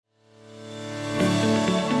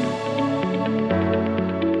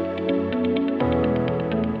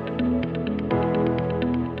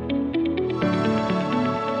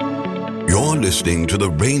listening to the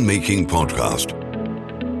Rainmaking Podcast,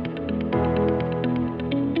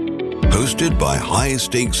 hosted by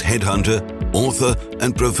high-stakes headhunter, author,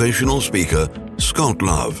 and professional speaker, Scott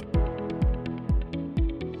Love.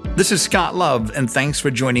 This is Scott Love, and thanks for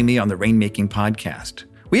joining me on the Rainmaking Podcast.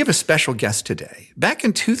 We have a special guest today. Back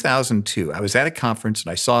in 2002, I was at a conference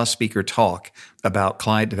and I saw a speaker talk about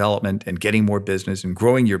client development and getting more business and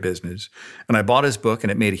growing your business. And I bought his book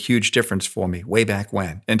and it made a huge difference for me way back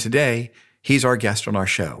when. And today, he's our guest on our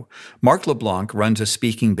show. Mark LeBlanc runs a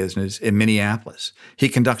speaking business in Minneapolis. He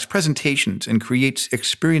conducts presentations and creates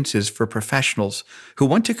experiences for professionals who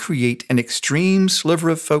want to create an extreme sliver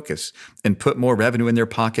of focus and put more revenue in their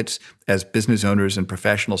pockets as business owners and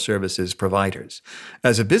professional services providers.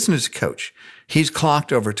 As a business coach, he's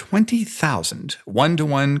clocked over 20,000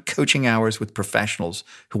 one-to-one coaching hours with professionals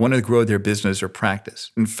who want to grow their business or practice.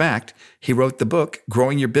 In fact, he wrote the book,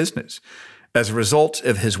 Growing Your Business. As a result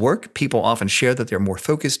of his work, people often share that they're more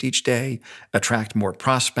focused each day, attract more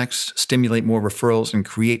prospects, stimulate more referrals, and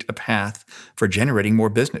create a path for generating more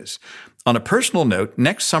business. On a personal note,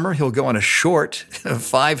 next summer he'll go on a short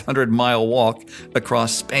 500-mile walk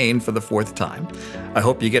across Spain for the fourth time. I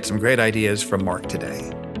hope you get some great ideas from Mark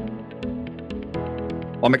today.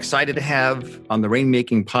 Well, I'm excited to have on the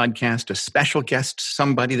Rainmaking Podcast a special guest,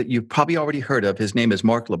 somebody that you've probably already heard of. His name is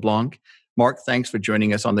Mark LeBlanc. Mark, thanks for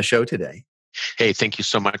joining us on the show today. Hey, thank you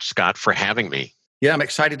so much, Scott, for having me. Yeah, I'm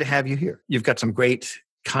excited to have you here. You've got some great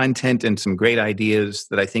content and some great ideas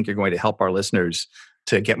that I think are going to help our listeners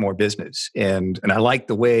to get more business. And I like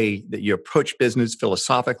the way that you approach business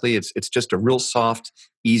philosophically. It's just a real soft,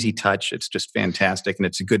 easy touch. It's just fantastic, and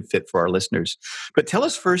it's a good fit for our listeners. But tell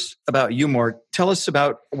us first about you, Mark. Tell us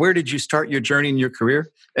about where did you start your journey in your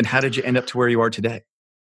career, and how did you end up to where you are today?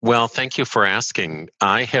 Well, thank you for asking.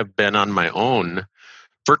 I have been on my own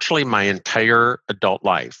virtually my entire adult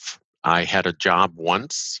life. I had a job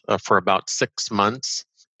once for about 6 months,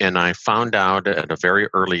 and I found out at a very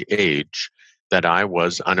early age that I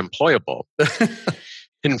was unemployable.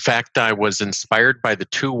 In fact, I was inspired by the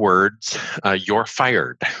two words, "you're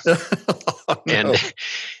fired." Oh, no.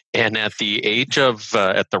 And at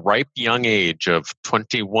the ripe young age of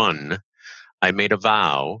 21, I made a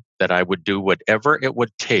vow that I would do whatever it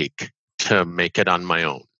would take to make it on my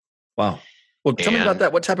own. Wow. Well, tell me about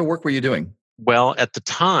that. What type of work were you doing? Well, at the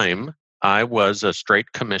time, I was a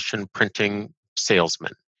straight commission printing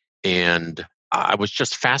salesman. And I was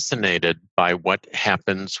just fascinated by what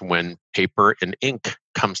happens when paper and ink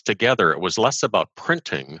comes together. It was less about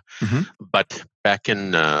printing, but back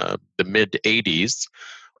in the mid-'80s,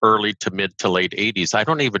 early to mid to late 80s, I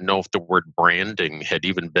don't even know if the word branding had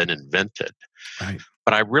even been invented. Right.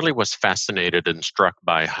 But I really was fascinated and struck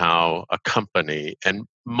by how a company, and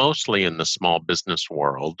mostly in the small business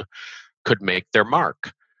world, could make their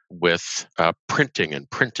mark with printing and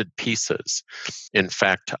printed pieces. In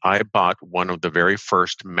fact, I bought one of the very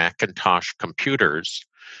first Macintosh computers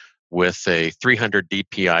with a 300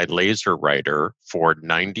 DPI laser writer for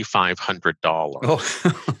 $9,500. Oh.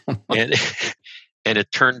 And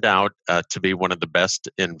it turned out to be one of the best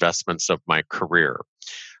investments of my career.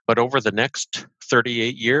 But over the next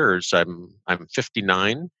 38 years, I'm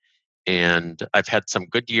 59, and I've had some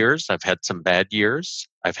good years. I've had some bad years.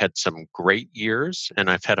 I've had some great years, and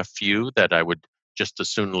I've had a few that I would just as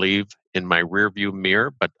soon leave in my rearview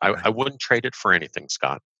mirror, but I wouldn't trade it for anything,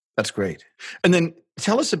 Scott. That's great. And then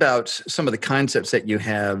tell us about some of the concepts that you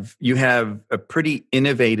have. You have a pretty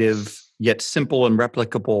innovative yet simple and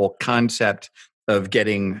replicable concept of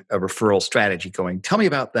getting a referral strategy going. Tell me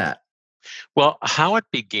about that. Well, how it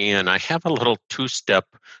began, I have a little two-step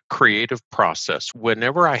creative process.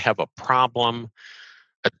 Whenever I have a problem,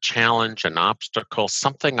 a challenge, an obstacle,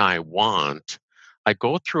 something I want, I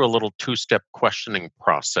go through a little two-step questioning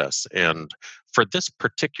process. And for this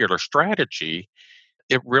particular strategy,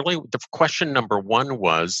 the question number one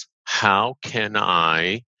was, how can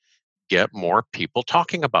I get more people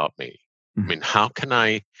talking about me? I mean, how can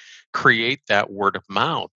I create that word of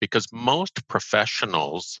mouth? Because most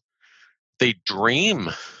professionals, they dream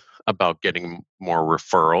about getting more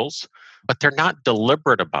referrals, but they're not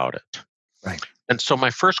deliberate about it. Right. And so my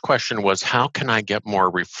first question was, how can I get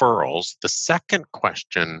more referrals? The second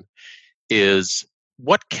question is,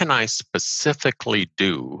 what can I specifically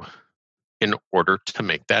do in order to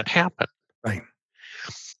make that happen? Right.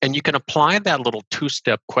 And you can apply that little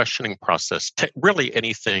two-step questioning process to really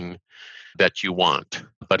anything that you want.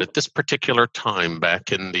 But at this particular time,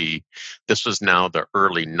 this was now the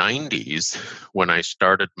early 90s, when I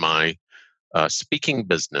started my speaking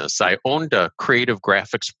business. I owned a creative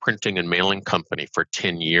graphics printing and mailing company for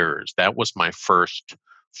 10 years. That was my first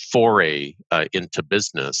foray into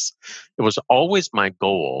business, it was always my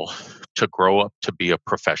goal to grow up to be a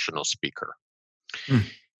professional speaker. Mm.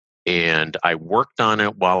 And I worked on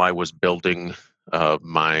it while I was building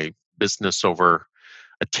my business over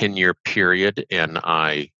a 10-year period. And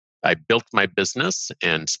I built my business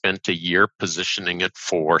and spent a year positioning it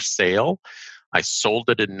for sale. I sold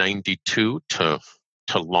it in 92 to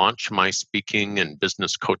launch my speaking and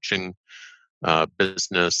business coaching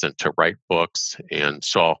business and to write books. And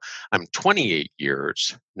so I'm 28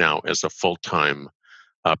 years now as a full-time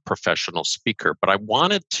professional speaker, but I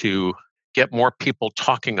wanted to get more people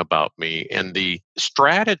talking about me. And the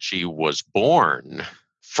strategy was born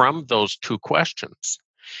from those two questions.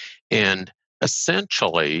 And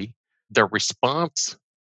essentially, the response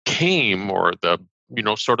came, or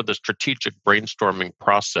sort of the strategic brainstorming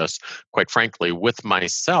process, quite frankly, with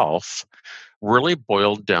myself, really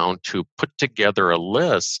boiled down to put together a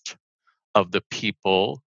list of the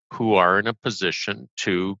people who are in a position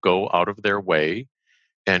to go out of their way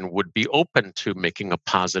and would be open to making a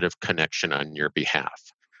positive connection on your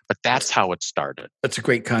behalf. But that's how it started. That's a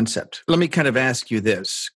great concept. Let me kind of ask you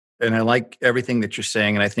this, and I like everything that you're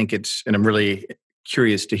saying, and I think and I'm really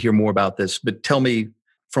curious to hear more about this, but tell me,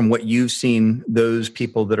 from what you've seen, those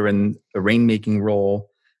people that are in the rainmaking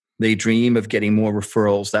role, they dream of getting more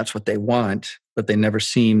referrals. That's what they want, but they never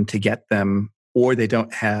seem to get them, or they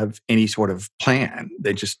don't have any sort of plan.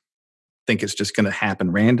 They just think it's just going to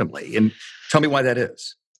happen randomly. And tell me why that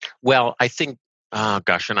is. Well, I think,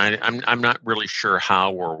 and I'm not really sure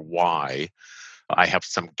how or why. I have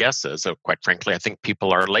some guesses. Quite frankly, I think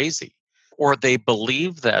people are lazy, or they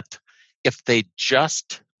believe that if they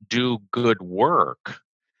just do good work,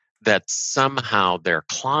 that somehow their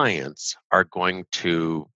clients are going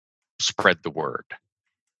to spread the word.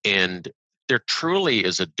 And there truly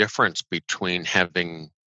is a difference between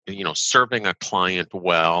serving a client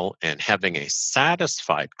well and having a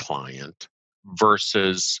satisfied client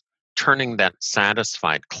versus turning that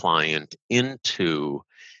satisfied client into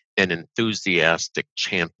an enthusiastic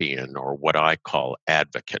champion, or what I call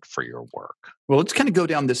advocate for your work. Well, let's kind of go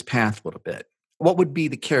down this path a little bit. What would be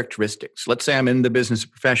the characteristics? Let's say I'm in the business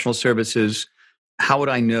of professional services. How would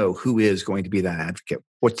I know who is going to be that advocate?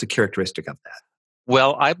 What's the characteristic of that?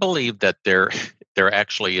 Well, I believe that there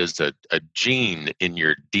actually is a gene in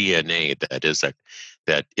your DNA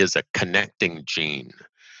that is a connecting gene.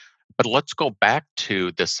 But let's go back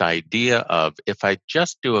to this idea of, if I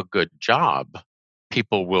just do a good job,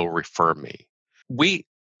 people will refer me.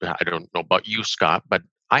 I don't know about you, Scott, but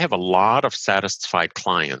I have a lot of satisfied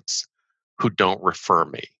clients who don't refer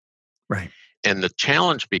me. Right. And the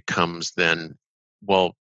challenge becomes then,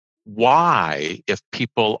 well, why, if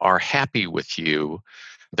people are happy with you,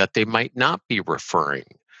 that they might not be referring?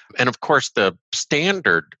 And of course, the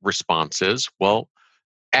standard response is, well,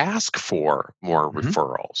 ask for more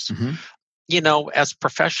referrals. Mm-hmm. As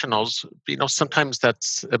professionals, sometimes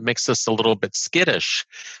it makes us a little bit skittish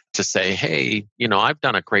to say, hey, I've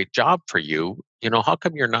done a great job for you. How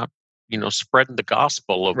come you're not, spreading the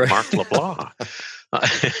gospel of Mark LeBlanc?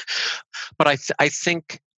 But I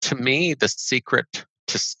think, to me, the secret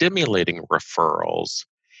to stimulating referrals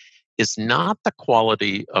is not the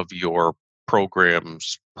quality of your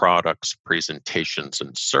programs, products, presentations,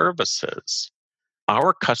 and services.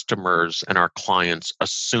 Our customers and our clients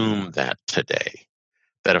assume that today,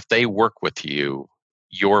 that if they work with you,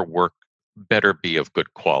 your work better be of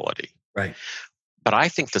good quality. Right. But I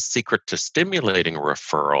think the secret to stimulating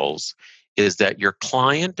referrals is that your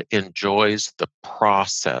client enjoys the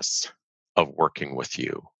process of working with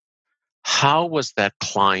you. How was that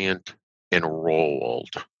client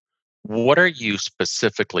enrolled? What are you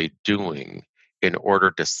specifically doing in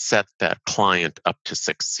order to set that client up to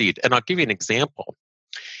succeed? And I'll give you an example.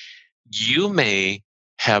 You may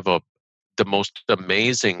have the most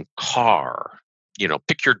amazing car,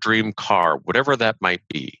 pick your dream car, whatever that might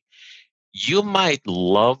be. You might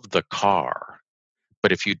love the car,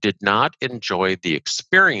 but if you did not enjoy the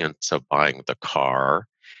experience of buying the car,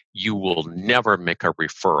 you will never make a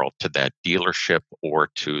referral to that dealership or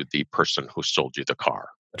to the person who sold you the car.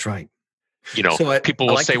 That's right. People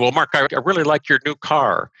will say, well, Mark, I really like your new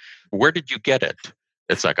car. Where did you get it?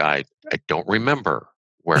 It's like, I don't remember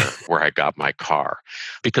where I got my car,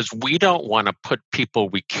 because we don't want to put people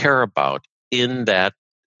we care about in that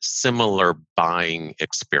similar buying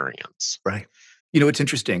experience. Right. What's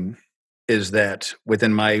interesting is that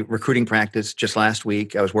within my recruiting practice just last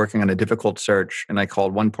week, I was working on a difficult search, and I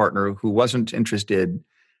called one partner who wasn't interested,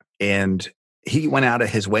 and he went out of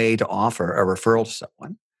his way to offer a referral to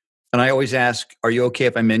someone. And I always ask, are you okay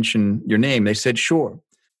if I mention your name? They said, sure.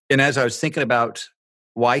 And as I was thinking about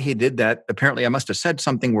why he did that. Apparently, I must have said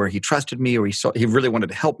something where he trusted me or he really wanted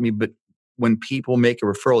to help me. But when people make a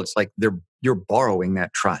referral, it's like you're borrowing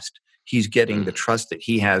that trust. He's getting the Mm. trust that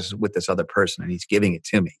he has with this other person and he's giving it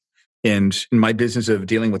to me. And in my business of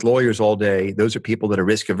dealing with lawyers all day, those are people that are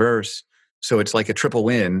risk averse. So it's like a triple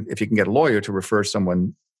win if you can get a lawyer to refer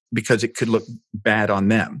someone because it could look bad on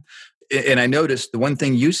them. And I noticed the one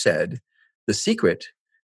thing you said, the secret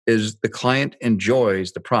is the client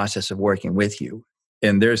enjoys the process of working with you.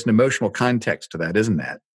 And there's an emotional context to that, isn't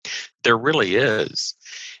that? There really is.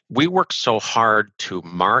 We work so hard to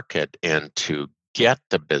market and to get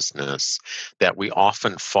the business that we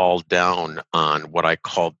often fall down on what I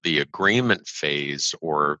call the agreement phase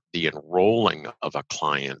or the enrolling of a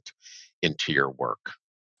client into your work.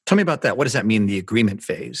 Tell me about that. What does that mean, the agreement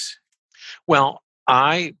phase? Well,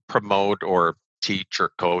 I promote or teach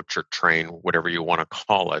or coach or train, whatever you want to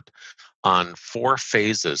call it, on 4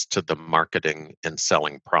 phases to the marketing and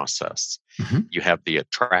selling process. Mhm. You have the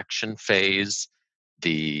attraction phase,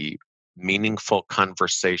 the meaningful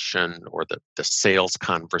conversation or the sales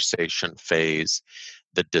conversation phase,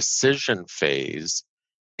 the decision phase,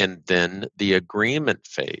 and then the agreement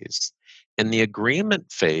phase. And the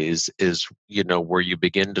agreement phase is, where you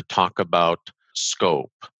begin to talk about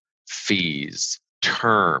scope, fees,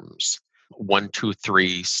 terms, 1, 2,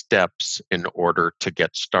 3 steps in order to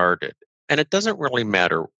get started. And it doesn't really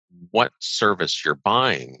matter what service you're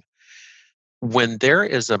buying. When there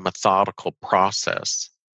is a methodical process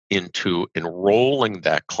into enrolling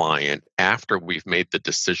that client after we've made the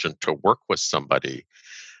decision to work with somebody,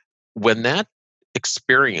 when that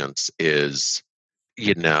experience is,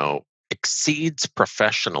 exceeds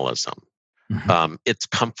professionalism, Mhm. it's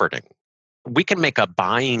comforting. We can make a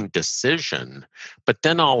buying decision, but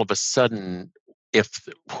then all of a sudden, if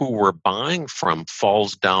who we're buying from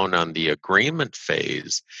falls down on the agreement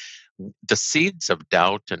phase, the seeds of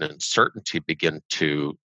doubt and uncertainty begin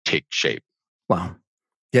to take shape. Wow.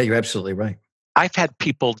 Yeah, you're absolutely right. I've had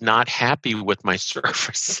people not happy with my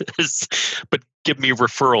services, but give me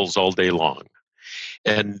referrals all day long.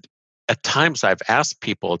 And at times I've asked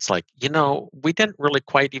people, it's like, we didn't really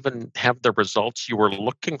quite even have the results you were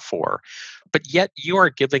looking for, but yet you are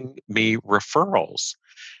giving me referrals.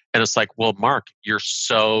 And it's like, well, Mark, you're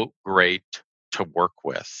so great to work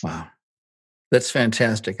with. Wow. That's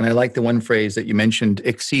fantastic. And I like the one phrase that you mentioned,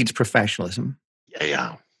 exceeds professionalism. Yeah,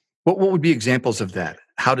 yeah. What would be examples of that?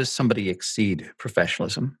 How does somebody exceed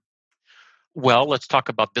professionalism? Well, let's talk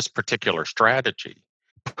about this particular strategy.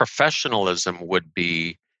 Professionalism would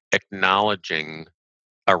be acknowledging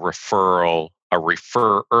a referrer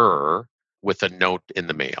with a note in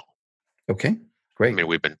the mail. Okay, I great. mean,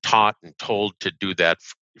 we've been taught and told to do that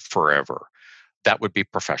forever. That would be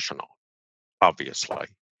professional, obviously.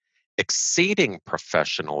 Exceeding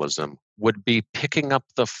professionalism would be picking up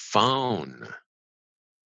the phone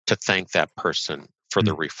to thank that person for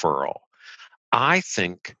the Mm. referral. I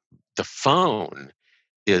think the phone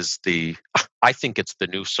I think it's the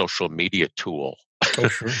new social media tool Oh,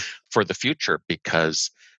 sure. for the future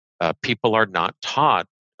because people are not taught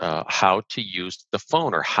how to use the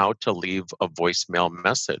phone or how to leave a voicemail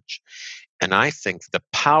message. And I think the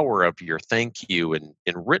power of your thank you in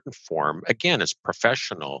written form, again, is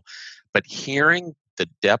professional, but hearing the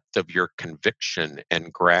depth of your conviction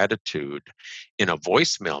and gratitude in a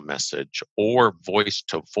voicemail message or voice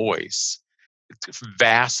to voice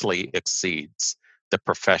vastly exceeds the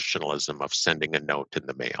professionalism of sending a note in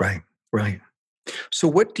the mail. Right, right. So,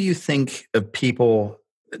 what do you think of people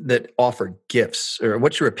that offer gifts, or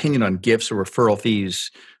what's your opinion on gifts or referral fees,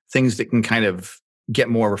 things that can kind of get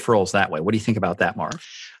more referrals that way? What do you think about that, Marv?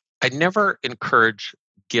 I never encourage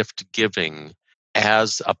gift giving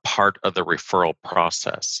as a part of the referral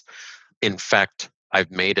process. In fact,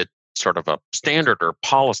 I've made it sort of a standard or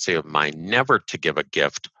policy of mine never to give a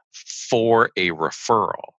gift for a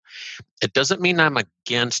referral. It doesn't mean I'm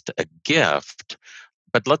against a gift,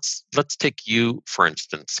 but let's take you for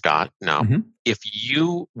instance, Scott. Now, Hmm. if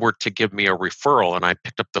you were to give me a referral and I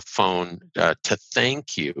picked up the phone to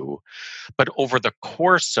thank you, but over the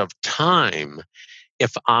course of time,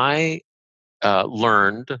 if I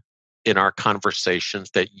learned in our conversations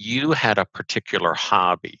that you had a particular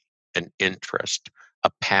hobby, an interest, a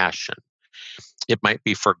passion. It might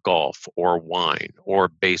be for golf or wine or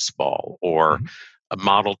baseball or Hmm.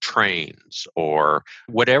 model trains or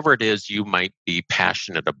whatever it is you might be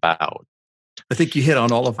passionate about. I think you hit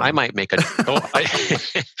on all of I them. might make a oh,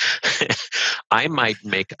 I might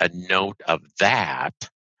make a note of that,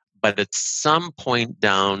 but at some point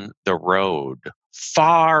down the road,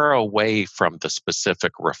 far away from the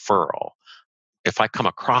specific referral, if I come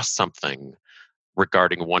across something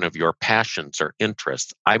regarding one of your passions or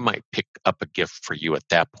interests, I might pick up a gift for you at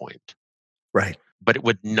that point. Right. But it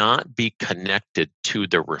would not be connected to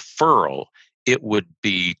the referral. It would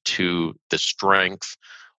be to the strength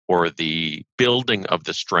or the building of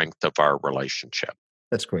the strength of our relationship.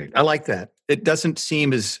 That's great. I like that. It doesn't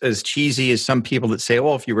seem as cheesy as some people that say,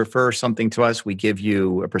 well, if you refer something to us, we give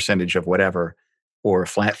you a percentage of whatever or a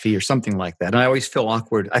flat fee or something like that. And I always feel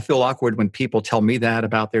awkward. I feel awkward when people tell me that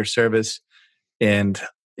about their service. And,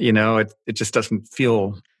 it just doesn't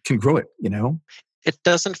feel congruent. It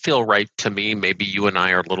doesn't feel right to me. Maybe you and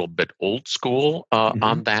I are a little bit old school Mm-hmm.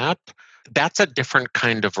 on that. That's a different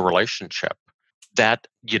kind of relationship. That,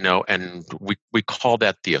 and we call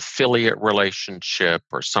that the affiliate relationship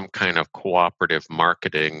or some kind of cooperative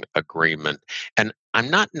marketing agreement. And I'm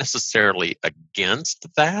not necessarily against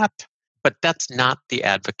that, but that's not the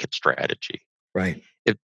advocate strategy. Right.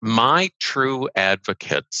 If my true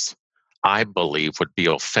advocates, I believe, would be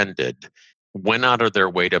offended, went out of their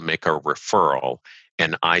way to make a referral,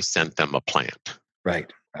 and I sent them a plant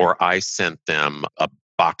Right. or I sent them a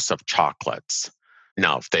box of chocolates.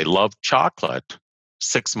 Now, if they love chocolate,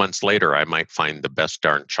 6 months later, I might find the best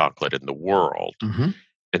darn chocolate in the world Mm-hmm.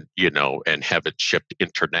 and have it shipped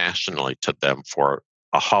internationally to them for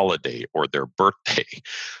a holiday or their birthday.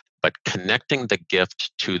 But connecting the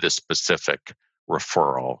gift to the specific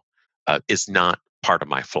referral is not part of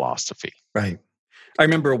my philosophy. Right. I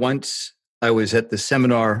remember once I was at the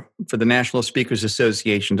seminar for the National Speakers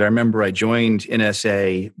Association. I remember I joined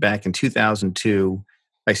NSA back in 2002.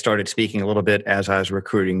 I started speaking a little bit as I was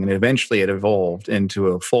recruiting, and eventually it evolved into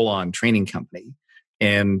a full-on training company.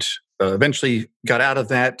 And eventually got out of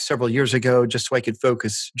that several years ago just so I could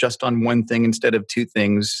focus just on one thing instead of two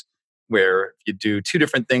things, where if you do two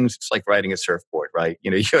different things, it's like riding a surfboard, right?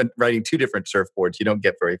 You're riding two different surfboards, you don't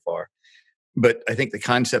get very far. But I think the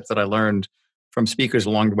concept that I learned from speakers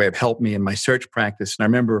along the way have helped me in my search practice. And I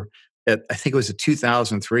remember I think it was a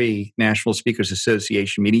 2003 National Speakers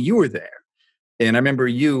Association meeting. You were there. And I remember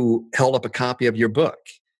you held up a copy of your book.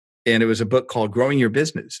 And it was a book called Growing Your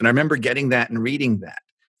Business. And I remember getting that and reading that.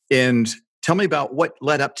 And tell me about what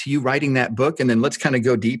led up to you writing that book. And then let's kind of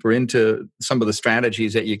go deeper into some of the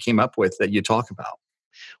strategies that you came up with that you talk about.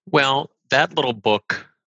 Well, that little book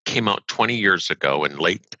came out 20 years ago in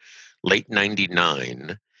late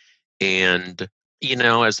 99. And,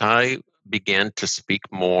 as I began to speak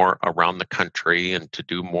more around the country and to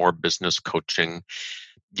do more business coaching,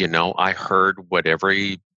 I heard what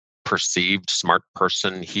every perceived smart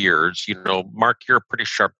person hears, Mark, you're a pretty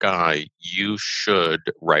sharp guy. You should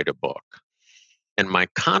write a book. And my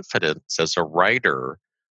confidence as a writer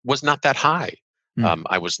was not that high. Hmm.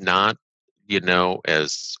 I was not,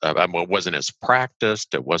 as I wasn't as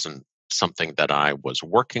practiced. It wasn't something that I was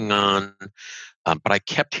working on. But I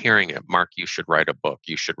kept hearing it, Mark, you should write a book.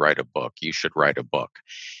 You should write a book. You should write a book.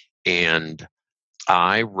 And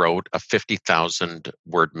I wrote a 50,000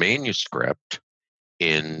 word manuscript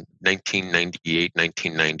in 1998,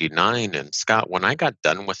 1999. And Scott, when I got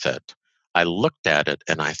done with it, I looked at it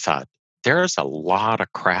and I thought, there's a lot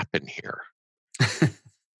of crap in here.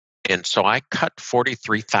 And so I cut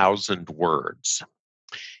 43,000 words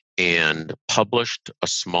and published a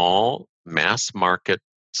small mass market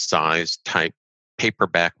size type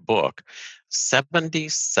paperback book,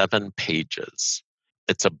 77 pages.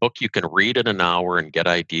 It's a book you can read in an hour and get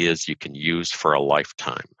ideas you can use for a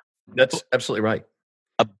lifetime. That's absolutely right.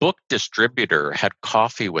 A book distributor had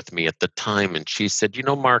coffee with me at the time, and she said,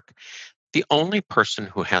 Mark, the only person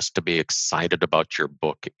who has to be excited about your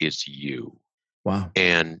book is you. Wow.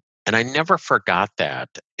 And I never forgot that.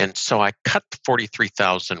 And so I cut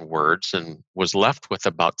 43,000 words and was left with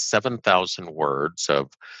about 7,000 words of,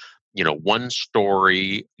 one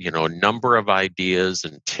story, a number of ideas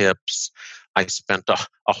and tips. I spent a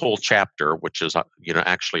whole chapter, which is,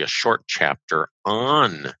 actually a short chapter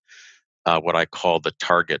on what I call the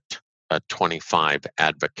Target 25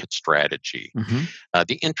 advocate strategy. Mm-hmm.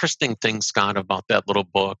 The interesting thing, Scott, about that little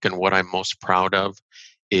book and what I'm most proud of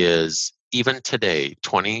is even today,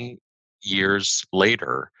 20 years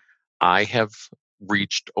later, I have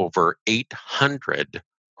reached over 800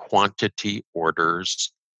 quantity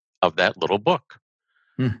orders of that little book.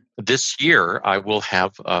 Hmm. This year, I will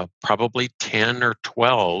have probably 10 or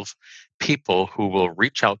 12 people who will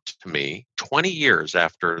reach out to me 20 years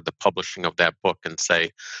after the publishing of that book and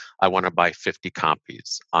say, I want to buy 50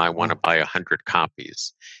 copies. I want to buy 100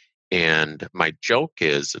 copies. And my joke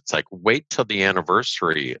is, it's like, wait till the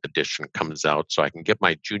anniversary edition comes out so I can get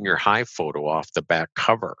my junior high photo off the back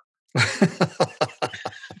cover.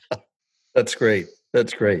 That's great.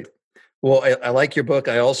 That's great. Well, I like your book.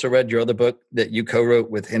 I also read your other book that you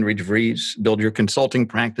co-wrote with Henry DeVries, Build Your Consulting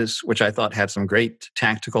Practice, which I thought had some great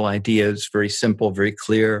tactical ideas, very simple, very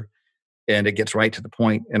clear, and it gets right to the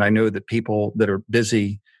point. And I know that people that are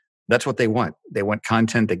busy, that's what they want. They want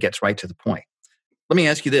content that gets right to the point. Let me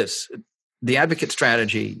ask you this. The advocate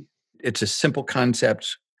strategy, it's a simple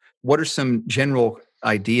concept. What are some general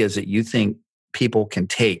ideas that you think people can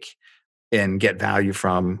take and get value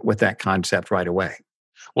from with that concept right away?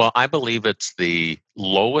 Well, I believe it's the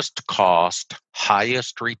lowest cost,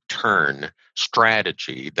 highest return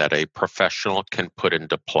strategy that a professional can put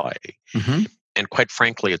into play. Mm-hmm. And quite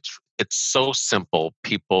frankly, it's so simple,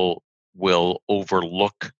 people will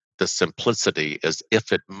overlook the simplicity as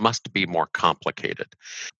if it must be more complicated.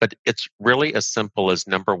 But it's really as simple as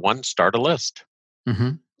number one, start a list.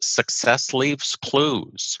 Mm-hmm. Success leaves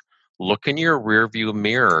clues. Look in your rearview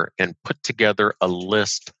mirror and put together a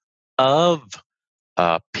list of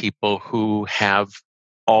people who have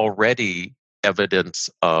already evidence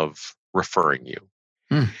of referring you,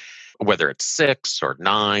 Mm. whether it's 6 or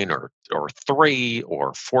 9 or 3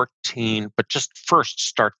 or 14, but just first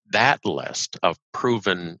start that list of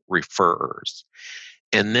proven referrers.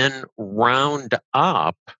 And then round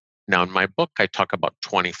up. Now, in my book, I talk about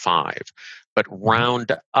 25, but Mhm.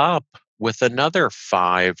 round up with another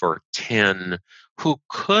 5 or 10 who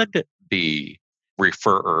could be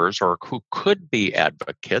referrers or who could be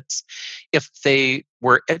advocates if they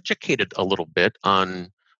were educated a little bit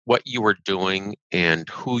on what you were doing and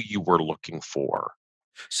who you were looking for.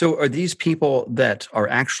 So are these people that are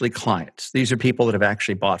actually clients? These are people that have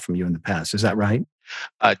actually bought from you in the past. Is that right?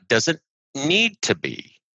 Doesn't need to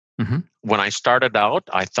be. Hmm. When I started out,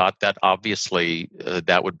 I thought that obviously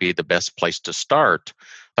that would be the best place to start.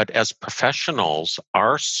 But as professionals,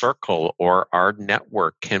 our circle or our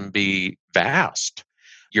network can be vast.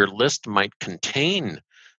 Your list might contain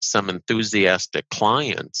some enthusiastic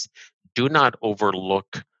clients. Do not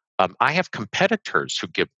overlook. I have competitors who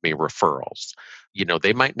give me referrals.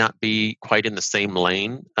 They might not be quite in the same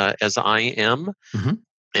lane as I am, Hmm.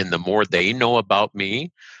 and the more they know about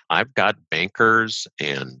me, I've got bankers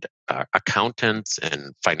and accountants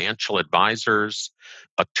and financial advisors,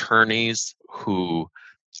 attorneys who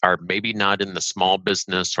are maybe not in the small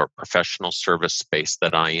business or professional service space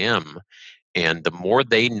that I am. And the more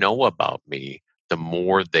they know about me, the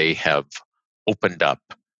more they have opened up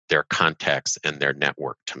their contacts and their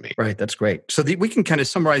network to me. Right. That's great. So we can kind of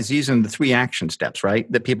summarize these in the 3 action steps, right?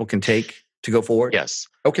 That people can take to go forward. Yes.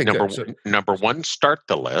 Okay, Number good. So, number one, start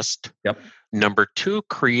the list. yep. Number two,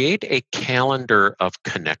 create a calendar of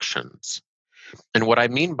connections. And what I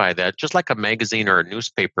mean by that, just like a magazine or a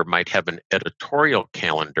newspaper might have an editorial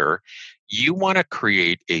calendar, you want to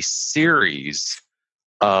create a series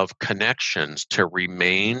of connections to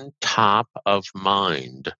remain top of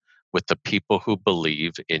mind with the people who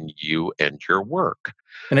believe in you and your work.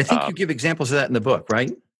 And I think you Um, give examples of that in the book,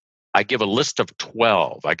 right? I give a list of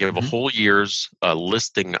 12. I give a Hmm. whole year's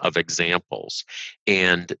listing of examples.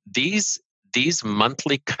 And these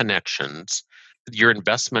monthly connections, your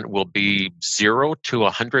investment will be $0 to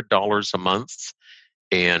 $100 a month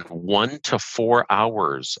and 1 to 4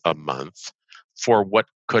 hours a month for what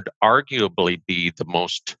could arguably be the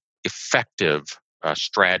most effective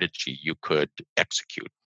strategy you could execute.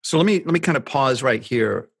 So let me kind of pause right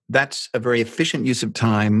here. That's a very efficient use of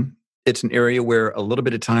time. It's an area where a little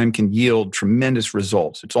bit of time can yield tremendous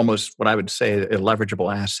results. It's almost what I would say a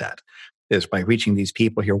leverageable asset is by reaching these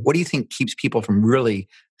people here. What do you think keeps people from really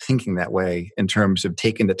thinking that way in terms of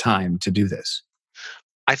taking the time to do this?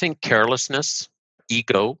 I think carelessness,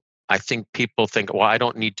 ego. I think people think, well, I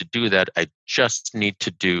don't need to do that. I just need to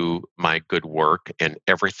do my good work and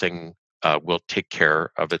everything will take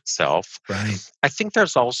care of itself. Right. I think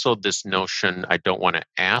there's also this notion I don't want to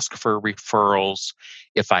ask for referrals.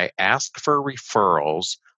 If I ask for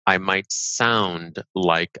referrals, I might sound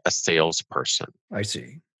like a salesperson. I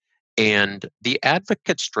see. And the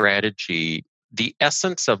advocate strategy, the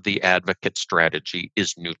essence of the advocate strategy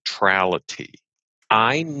is neutrality.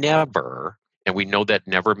 I never, and we know that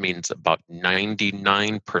never means about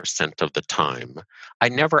 99% of the time, I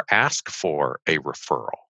never ask for a referral.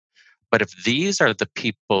 But if these are the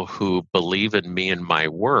people who believe in me and my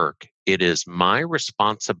work, it is my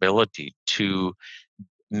responsibility to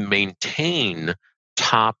maintain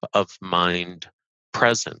top of mind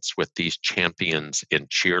presence with these champions and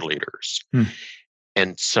cheerleaders. Hmm.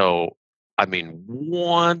 And so, I mean,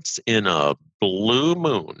 once in a blue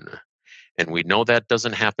moon, and we know that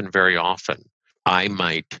doesn't happen very often, I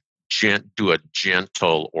might do a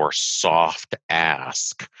gentle or soft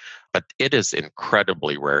ask, but it is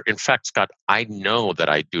incredibly rare. In fact, Scott, I know that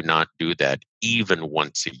I do not do that even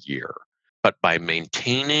once a year. but by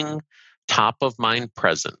maintaining top of mind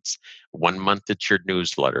presence. One month it's your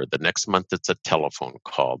newsletter, the next month it's a telephone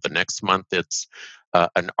call, the next month it's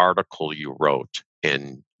an article you wrote,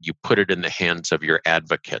 and you put it in the hands of your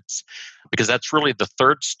advocates. Because that's really the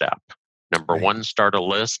third step. Number Right. one, start a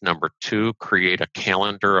list. Number two, create a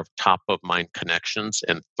calendar of top of mind connections.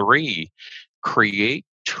 And three, create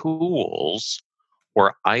tools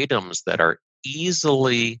or items that are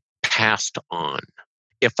easily passed on.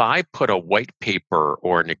 If I put a white paper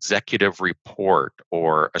or an executive report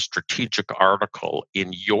or a strategic article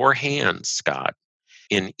in your hands, Scott,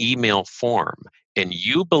 in email form, and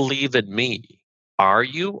you believe in me, are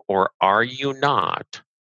you or are you not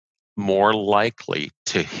more likely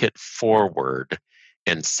to hit forward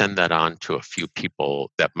and send that on to a few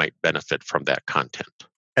people that might benefit from that content?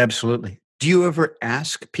 Absolutely. Do you ever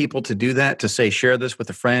ask people to do that, to say, share this with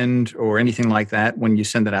a friend or anything like that when you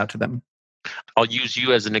send it out to them? I'll use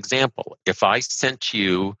you as an example. If I sent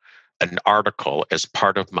you an article as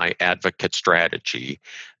part of my advocate strategy,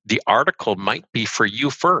 the article might be for you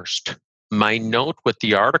first. My note with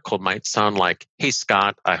the article might sound like, "Hey,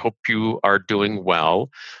 Scott, I hope you are doing well.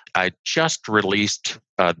 I just released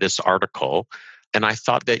this article, and I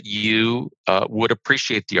thought that you would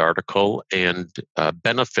appreciate the article and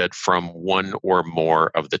benefit from one or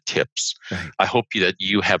more of the tips. Right. I hope that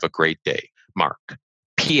you have a great day, Mark.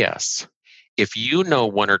 P.S. If you know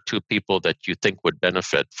one or two people that you think would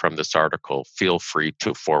benefit from this article, feel free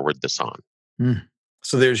to forward this on." Mm.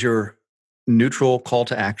 So there's your neutral call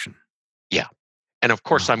to action. Yeah. And of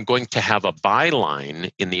course, Wow. I'm going to have a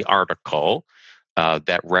byline in the article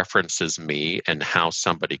that references me and how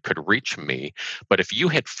somebody could reach me. But if you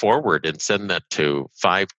hit forward and send that to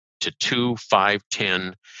 10,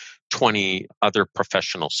 20 other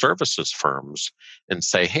professional services firms and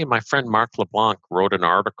say, "Hey, my friend Mark LeBlanc wrote an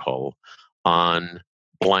article on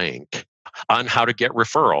blank on how to get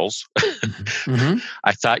referrals. Mhm. Mhm.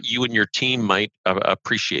 I thought you and your team might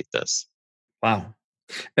appreciate this." Wow.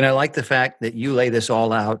 And I like the fact that you lay this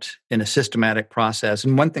all out in a systematic process.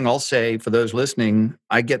 And one thing I'll say for those listening,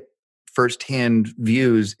 I get firsthand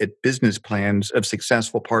views at business plans of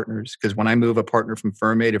successful partners. Because when I move a partner from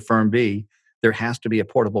firm A to firm B, there has to be a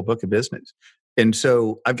portable book of business. And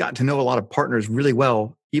so I've gotten to know a lot of partners really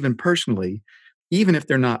well, even personally. Even if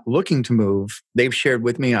they're not looking to move, they've shared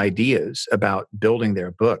with me ideas about building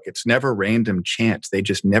their book. It's never random chance. They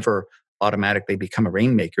just never automatically become a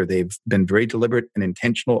rainmaker. They've been very deliberate and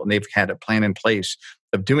intentional, and they've had a plan in place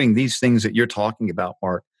of doing these things that you're talking about,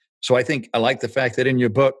 Mark. So I think I like the fact that in your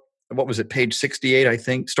book, what was it, page 68, I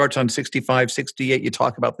think, starts on 65, 68, you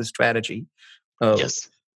talk about the strategy. Uh, Yes.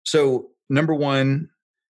 so, number one,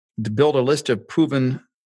 to build a list of proven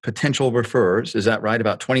potential referrers. Is that right?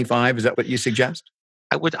 About 25? Is that what you suggest?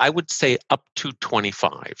 I would say up to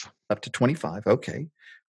 25. Up to 25. Okay.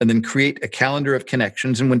 And then create a calendar of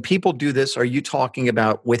connections. And when people do this, are you talking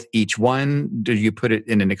about with each one? Do you put it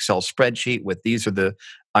in an Excel spreadsheet with these are the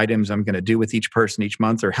items I'm going to do with each person each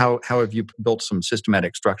month? Or how have you built some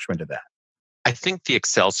systematic structure into that? I think the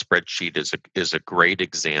Excel spreadsheet is a great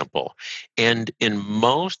example. And in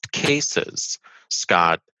most cases,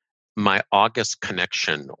 Scott, my August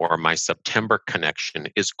connection or my September connection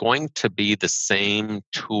is going to be the same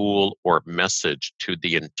tool or message to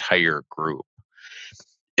the entire group.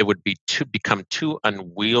 It would be to become too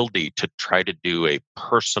unwieldy to try to do a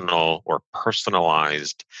personal or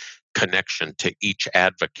personalized connection to each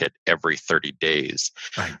advocate every 30 days.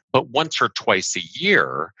 Right. But once or twice a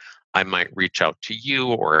year, I might reach out to you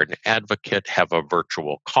or an advocate, have a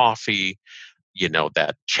virtual coffee,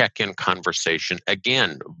 that check-in conversation,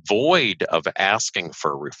 again, void of asking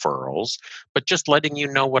for referrals, but just letting you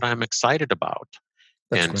know what I'm excited about.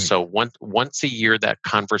 That's And great. so once a year, that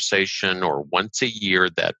conversation, or once a year,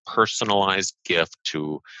 that personalized gift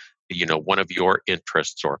to, one of your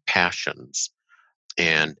interests or passions.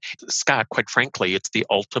 And Scott, quite frankly, it's the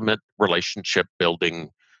ultimate relationship building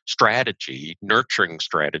strategy, nurturing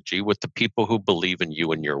strategy with the people who believe in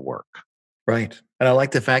you and your work. Right. And I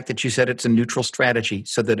like the fact that you said it's a neutral strategy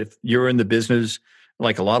so that if you're in the business,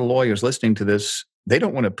 like a lot of lawyers listening to this, they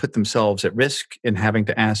don't want to put themselves at risk in having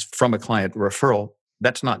to ask from a client referral.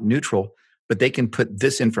 That's not neutral, but they can put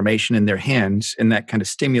this information in their hands and that kind of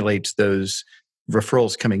stimulates those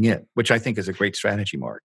referrals coming in, which I think is a great strategy,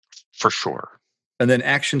 Mark. For sure. And then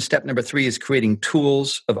action step number 3 is creating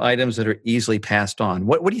tools of items that are easily passed on.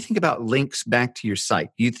 What do you think about links back to your site?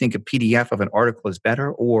 Do you think a PDF of an article is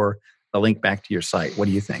better or a link back to your site? What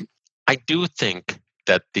do you think? I do think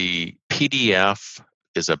that the PDF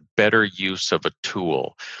is a better use of a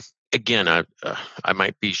tool. Again, I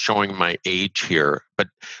might be showing my age here, but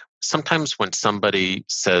sometimes when somebody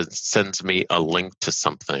sends me a link to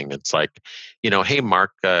something, it's like, hey,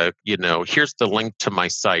 Mark, here's the link to my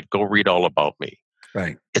site. Go read all about me.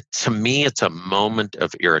 Right. To me, it's a moment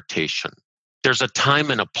of irritation. There's a time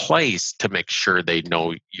and a place to make sure they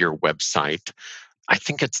know your website. I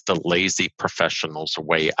think it's the lazy professional's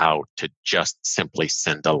way out to just simply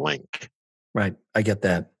send a link. Right. I get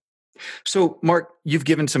that. So, Mark, you've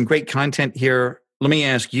given some great content here. Let me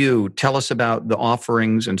ask you, tell us about the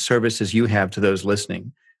offerings and services you have to those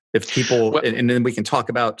listening. If people, and then we can talk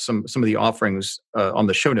about some of the offerings on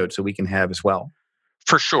the show notes that we can have as well.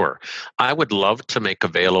 For sure. I would love to make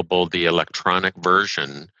available the electronic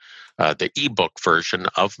version, the ebook version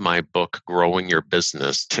of my book, Growing Your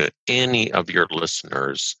Business, to any of your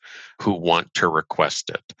listeners who want to request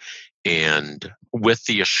it. And with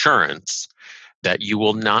the assurance that you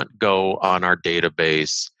will not go on our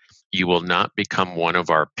database, you will not become one of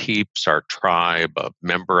our peeps, our tribe, a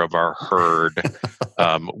member of our herd.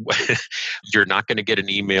 You're not going to get an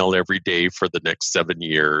email every day for the next 7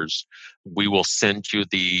 years. We will send you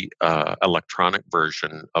the electronic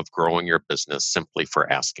version of Growing Your Business simply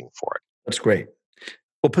for asking for it. That's great.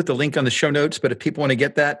 We'll put the link on the show notes, but if people want to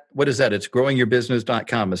get that, what is that? It's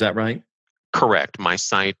growingyourbusiness.com. Is that right? Correct. My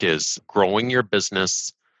site is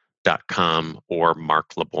growingyourbusiness.com or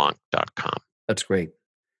markleblanc.com. That's great.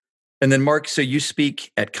 And then, Mark, so you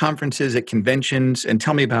speak at conferences, at conventions, and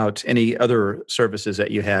tell me about any other services that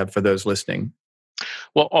you have for those listening.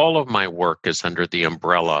 Well, all of my work is under the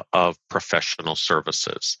umbrella of professional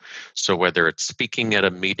services. So whether it's speaking at a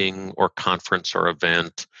meeting or conference or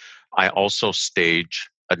event, I also stage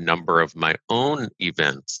a number of my own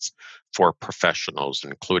events for professionals,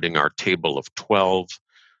 including our Table of 12,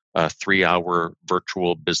 3-hour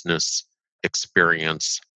virtual business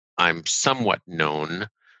experience. I'm somewhat known,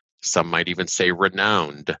 some might even say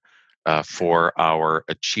renowned, for our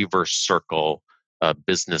Achiever Circle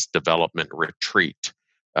business development retreat.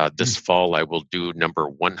 This fall, I will do number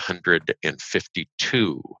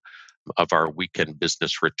 152 of our weekend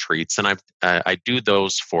business retreats. And I do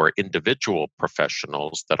those for individual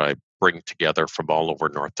professionals that I bring together from all over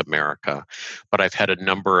North America. But I've had a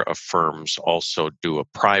number of firms also do a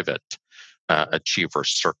private Achiever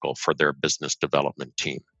Circle for their business development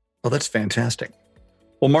team. Well, that's fantastic.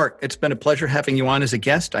 Well, Mark, it's been a pleasure having you on as a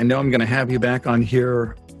guest. I know I'm going to have you back on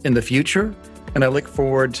here in the future, and I look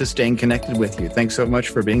forward to staying connected with you. Thanks so much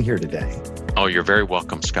for being here today. Oh, you're very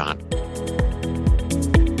welcome, Scott.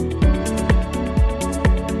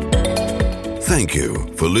 Thank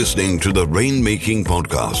you for listening to the Rainmaking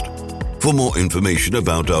Podcast. For more information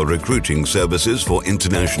about our recruiting services for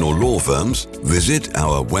international law firms, visit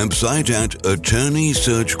our website at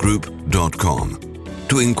attorneysearchgroup.com.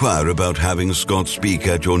 To inquire about having Scott speak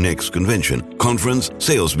at your next convention, conference,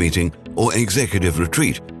 sales meeting, or executive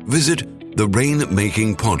retreat, visit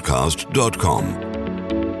therainmakingpodcast.com.